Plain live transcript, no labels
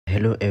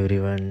Hello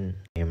everyone,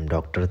 I am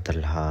Dr.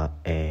 Talha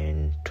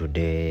and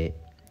today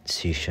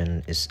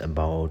session is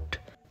about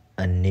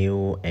a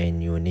new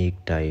and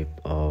unique type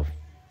of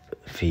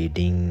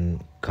feeding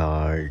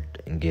called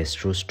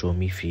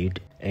gastrostomy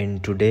feed. In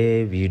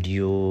today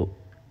video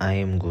I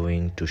am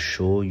going to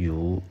show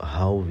you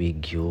how we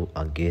give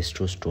a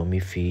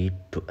gastrostomy feed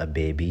to a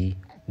baby.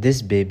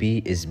 This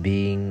baby is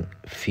being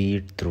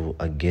fed through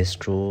a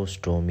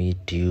gastrostomy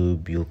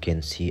tube. You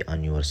can see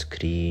on your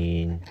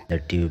screen. The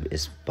tube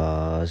is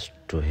passed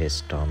to his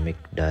stomach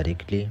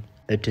directly.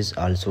 It is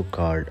also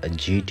called a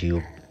G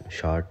tube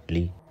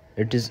shortly.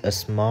 It is a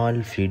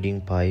small feeding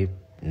pipe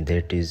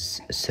that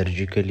is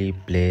surgically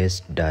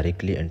placed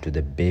directly into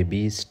the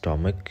baby's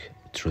stomach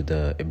through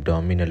the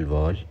abdominal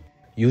wall,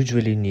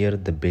 usually near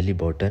the belly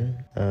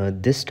button.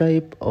 This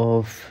type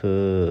of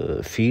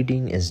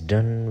feeding is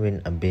done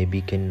when a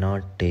baby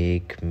cannot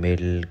take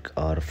milk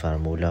or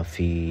formula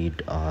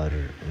feed or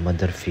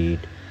mother feed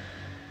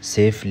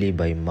safely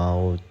by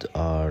mouth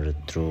or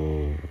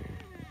through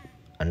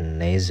a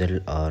nasal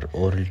or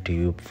oral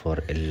tube for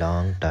a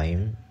long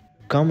time.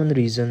 Common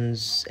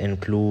reasons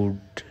include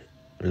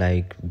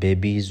like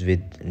babies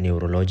with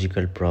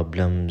neurological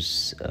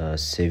problems,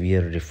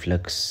 severe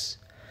reflux,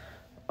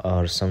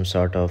 or some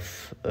sort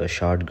of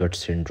short gut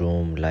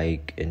syndrome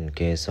like in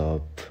case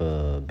of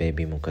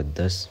baby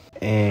Mukaddas,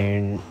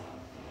 and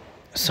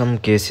some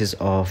cases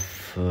of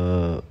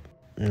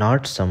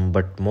not some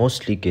but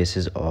mostly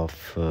cases of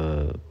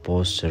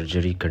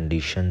post-surgery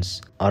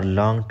conditions or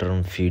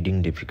long-term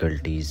feeding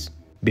difficulties.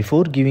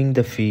 Before giving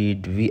the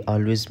feed, we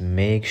always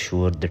make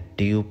sure the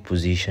tube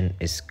position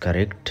is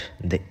correct,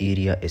 the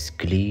area is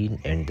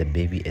clean, and the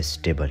baby is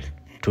stable.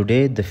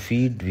 Today, the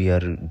feed we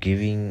are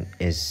giving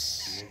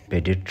is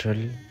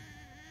Peditral.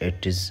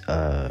 It is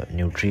a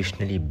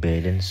nutritionally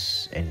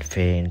balanced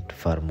infant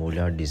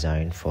formula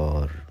designed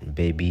for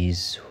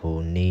babies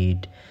who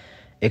need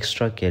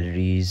extra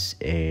calories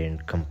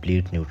and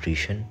complete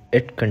nutrition.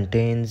 It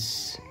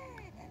contains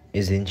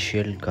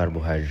essential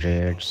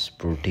carbohydrates,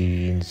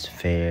 proteins,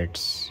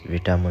 fats,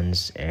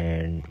 vitamins,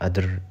 and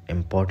other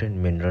important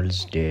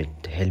minerals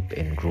that help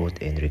in growth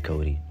and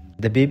recovery.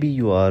 The baby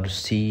you are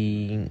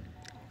seeing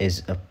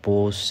is a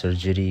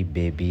post-surgery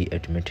baby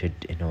admitted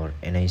in our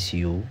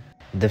NICU.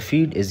 The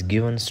feed is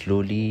given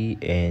slowly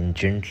and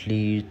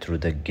gently through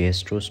the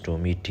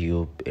gastrostomy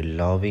tube,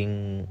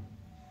 allowing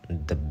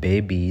the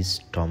baby's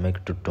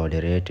stomach to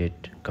tolerate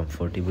it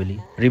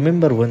comfortably.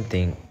 Remember one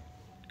thing,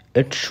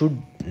 it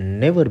should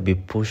never be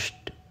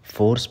pushed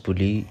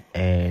forcefully,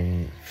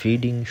 and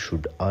feeding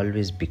should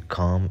always be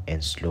calm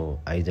and slow.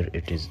 Either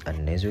it is a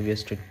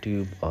nasogastric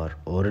tube or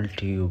oral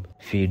tube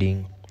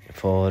feeding.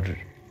 For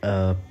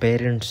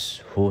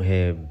parents who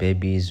have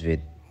babies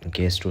with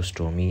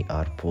gastrostomy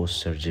or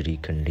post-surgery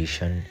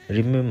condition,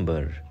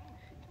 remember,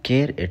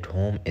 care at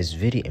home is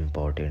very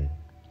important,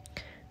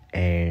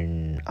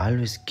 and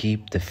always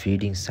keep the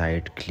feeding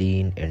site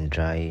clean and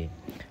dry.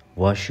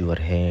 Wash your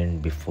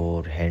hand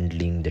before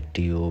handling the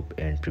tube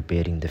and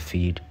preparing the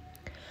feed.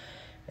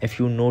 If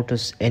you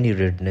notice any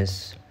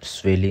redness,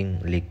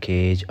 swelling,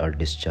 leakage, or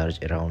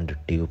discharge around the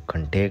tube,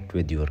 contact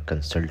with your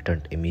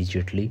consultant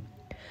immediately.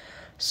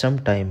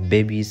 Sometimes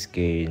babies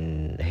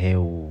can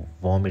have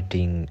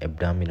vomiting,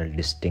 abdominal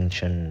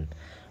distension,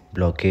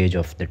 blockage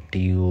of the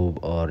tube,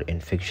 or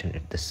infection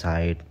at the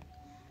site.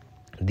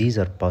 These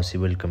are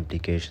possible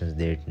complications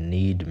that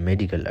need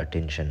medical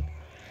attention.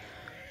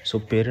 So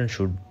parents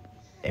should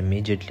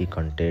immediately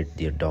contact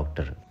their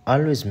doctor.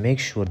 Always make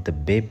sure the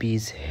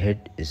baby's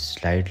head is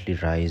slightly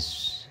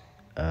raised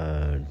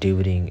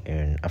during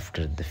and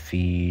after the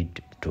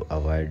feed to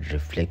avoid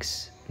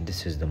reflex.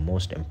 This is the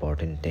most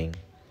important thing.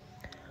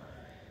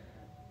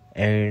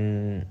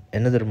 And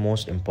another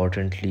most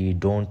importantly,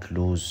 don't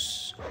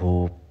lose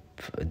hope.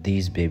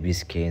 These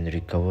babies can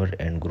recover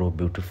and grow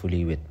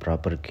beautifully with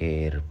proper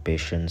care,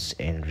 patience,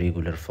 and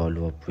regular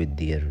follow-up with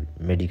their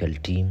medical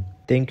team.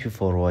 Thank you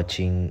for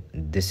watching.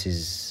 This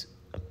is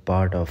a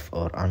part of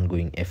our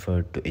ongoing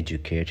effort to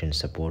educate and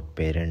support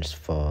parents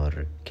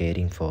for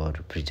caring for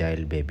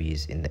fragile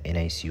babies in the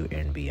NICU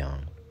and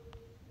beyond.